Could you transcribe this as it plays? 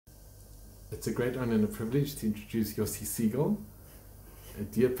It's a great honor and a privilege to introduce Yossi Siegel, a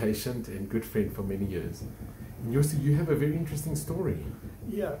dear patient and good friend for many years. And Yossi, you have a very interesting story.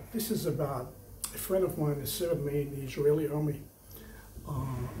 Yeah, this is about a friend of mine who served me in the Israeli army.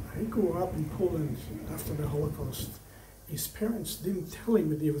 He grew up in Poland after the Holocaust. His parents didn't tell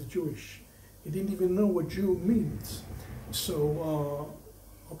him that he was Jewish. He didn't even know what Jew means. So,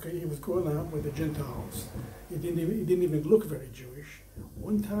 he was growing up with the Gentiles. He didn't even look very Jewish.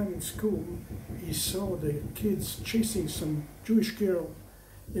 One time in school, he saw the kids chasing some Jewish girl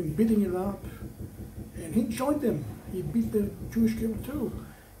and beating her up, and he joined them. He beat the Jewish girl too,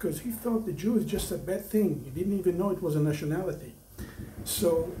 because he thought the Jew is just a bad thing. He didn't even know it was a nationality.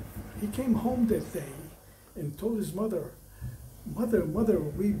 So he came home that day and told his mother, Mother,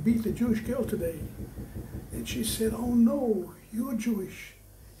 we beat the Jewish girl today. And she said, oh no, you're Jewish.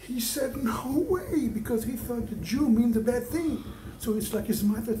 He said, no way, because he thought the Jew means a bad thing. So it's like his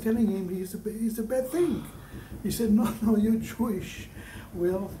mother telling him he's a bad thing. He said, no, you're Jewish.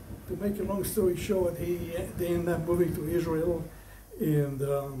 Well, to make a long story short, they ended up moving to Israel,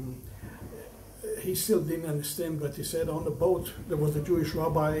 and he still didn't understand, but he said on the boat there was a Jewish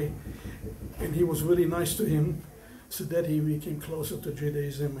rabbi, and he was really nice to him, so that he became closer to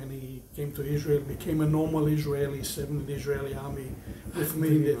Judaism, and he came to Israel, became a normal Israeli, served in the Israeli army with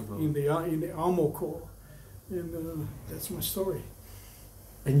me in the Armor Corps, and that's my story.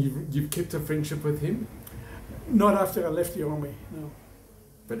 And you've kept a friendship with him? Not after I left the army, no.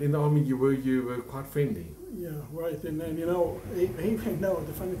 But in the army you were quite friendly. Yeah, right. And then,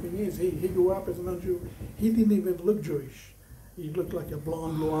 the funny thing is, he grew up as a non-Jew. He didn't even look Jewish. He looked like a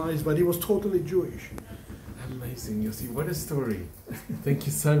blonde, blue eyes, but he was totally Jewish. Amazing, Yossi. What a story. Thank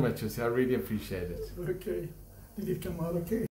you so much, Yossi. I really appreciate it. Okay. Did it come out okay?